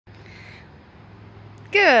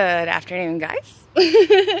Good afternoon, guys.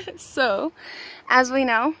 So, as we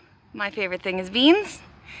know, my favorite thing is beans.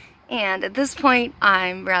 And at this point,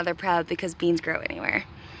 I'm rather proud because beans grow anywhere.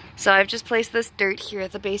 So I've just placed this dirt here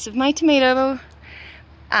at the base of my tomato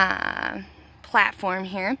platform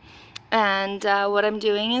here. And what I'm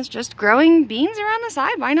doing is just growing beans around the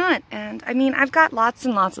side. Why not? And I mean, I've got lots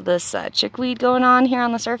and lots of this chickweed going on here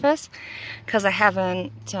on the surface because I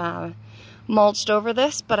haven't mulched over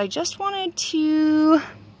this, but I just wanted to,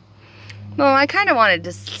 well, I kind of wanted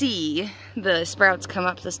to see the sprouts come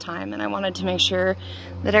up this time, and I wanted to make sure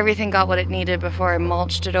that everything got what it needed before I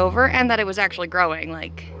mulched it over and that it was actually growing.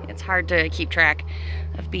 Like, it's hard to keep track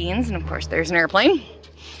of beans, and of course there's an airplane.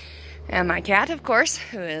 And my cat, of course,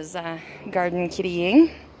 who is garden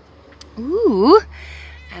kittying. Ooh,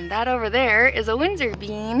 and that over there is a Windsor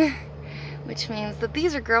bean, which means that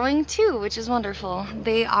these are growing too, which is wonderful.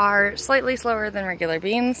 They are slightly slower than regular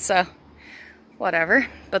beans, so whatever,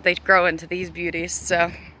 but they grow into these beauties,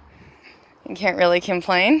 so you can't really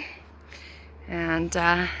complain. And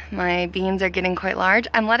my beans are getting quite large.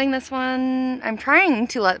 I'm letting this one, I'm trying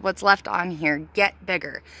to let what's left on here get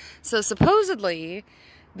bigger. So supposedly,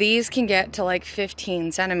 these can get to like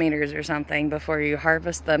 15 centimeters or something before you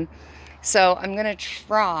harvest them. So I'm gonna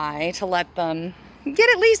try to let them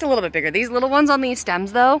get at least a little bit bigger. These little ones on these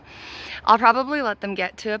stems though, I'll probably let them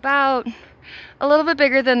get to about a little bit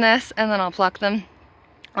bigger than this, and then I'll pluck them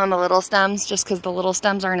on the little stems just because the little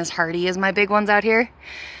stems aren't as hardy as my big ones out here.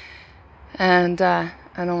 And I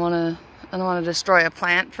don't want to destroy a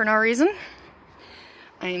plant for no reason.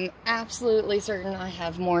 I'm absolutely certain I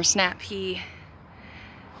have more snap pea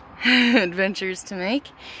adventures to make.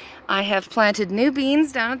 I have planted new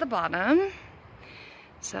beans down at the bottom,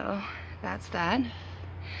 so that's that.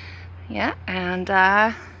 Yeah, and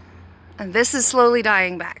this is slowly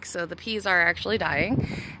dying back, so the peas are actually dying,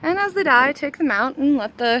 and as they die, take them out and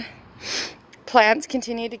let the plants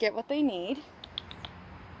continue to get what they need.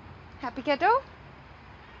 Happy ghetto?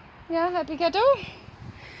 Yeah, happy ghetto?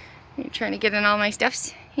 You trying to get in all my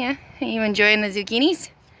stuffs? Yeah, are you enjoying the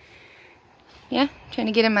zucchinis? Yeah, trying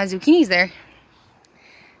to get in my zucchinis there.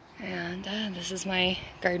 And this is my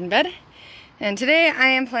garden bed. And today I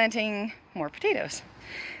am planting more potatoes.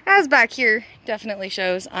 As back here definitely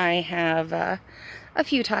shows, I have a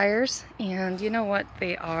few tires. And you know what?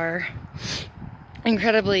 They are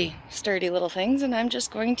incredibly sturdy little things. And I'm just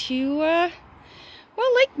going to,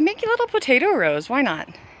 well, like make a little potato rows. Why not?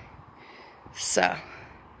 So,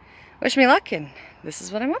 wish me luck, and this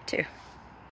is what I'm up to.